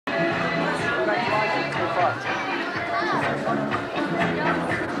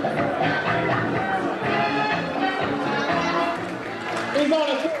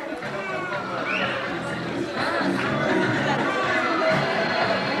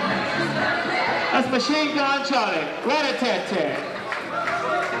Machine Gun Charlie. Rat-a-tat-tat.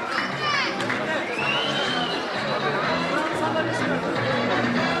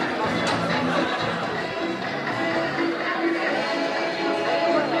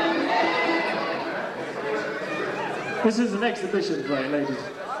 This is an exhibition play, ladies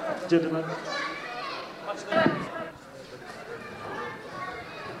and gentlemen.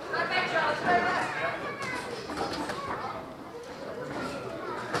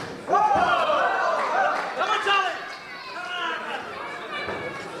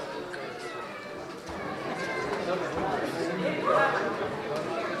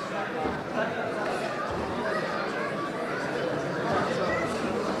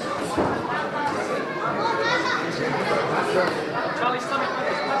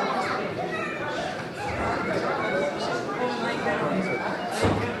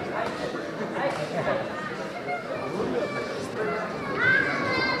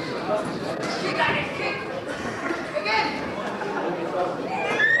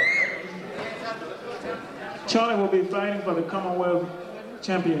 Charlie will be fighting for the Commonwealth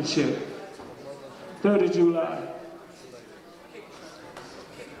Championship, 3rd of July.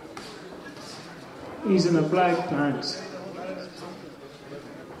 He's in the black pants.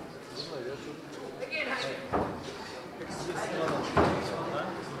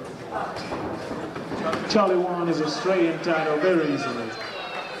 Charlie won his Australian title very easily.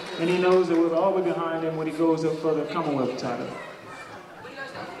 And he knows that we'll all be behind him when he goes up for the Commonwealth title.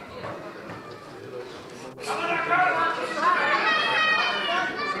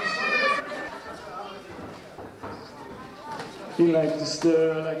 He likes to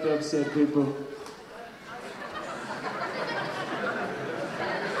stir, I like to upset people.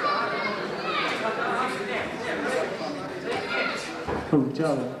 Oh,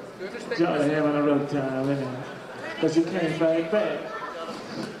 Charlie having a rough time, isn't he? Because he can't fight back.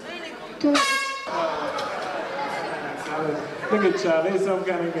 Look at Charlie, he's some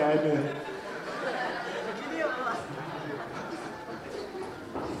kind of guy there.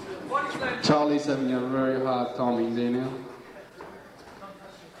 Charlie's having a very hard time in there now.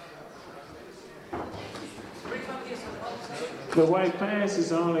 The white pants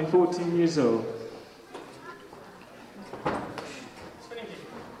is only 14 years old.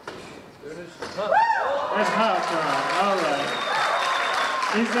 That's hard time. All right.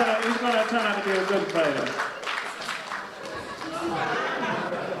 He's gonna turn out to be a good fighter.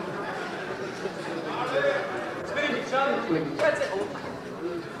 That's it.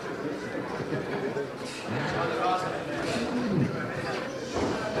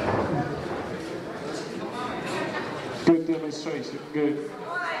 Good demonstration. Good.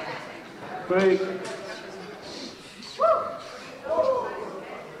 Break.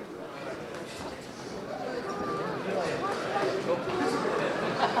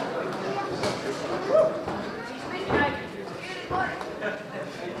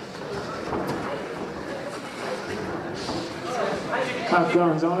 Top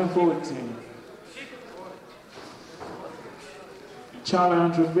guns, only 14. Charlie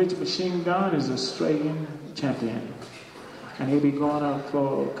Arnuatovic Machine Gun is Australian champion. And he'll be going up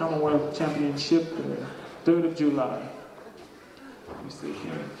for Commonwealth Championship 3rd of July. Let me see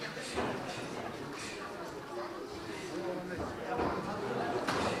here.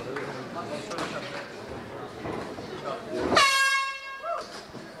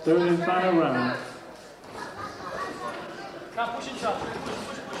 Third and final round. Now push it, Charlie.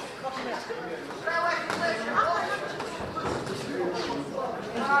 Push.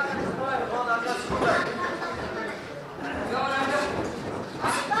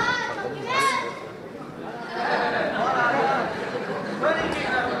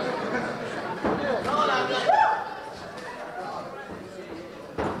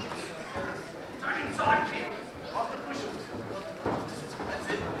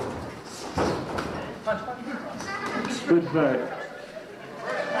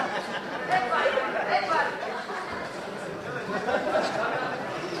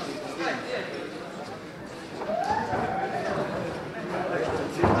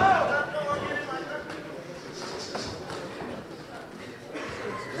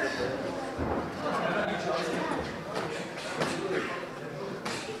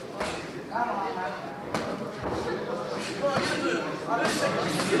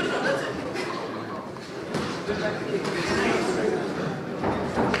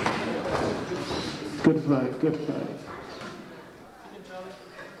 Good fight. Good fight.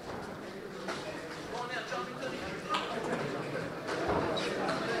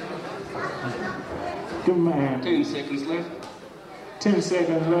 Good man. 10 seconds left. 10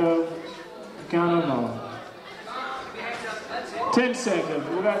 seconds left. Count them all. 10 seconds.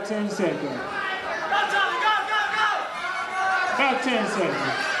 We got 10 seconds. About 10 seconds.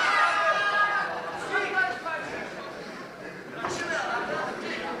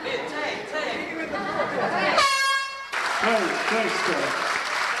 Great stuff.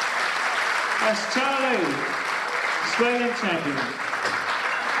 That's Charlie, Australian champion.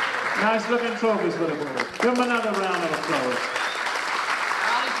 Nice looking trophies for the boys. Give them another round of applause.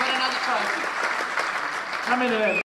 Charlie, put another trophy. How many of them?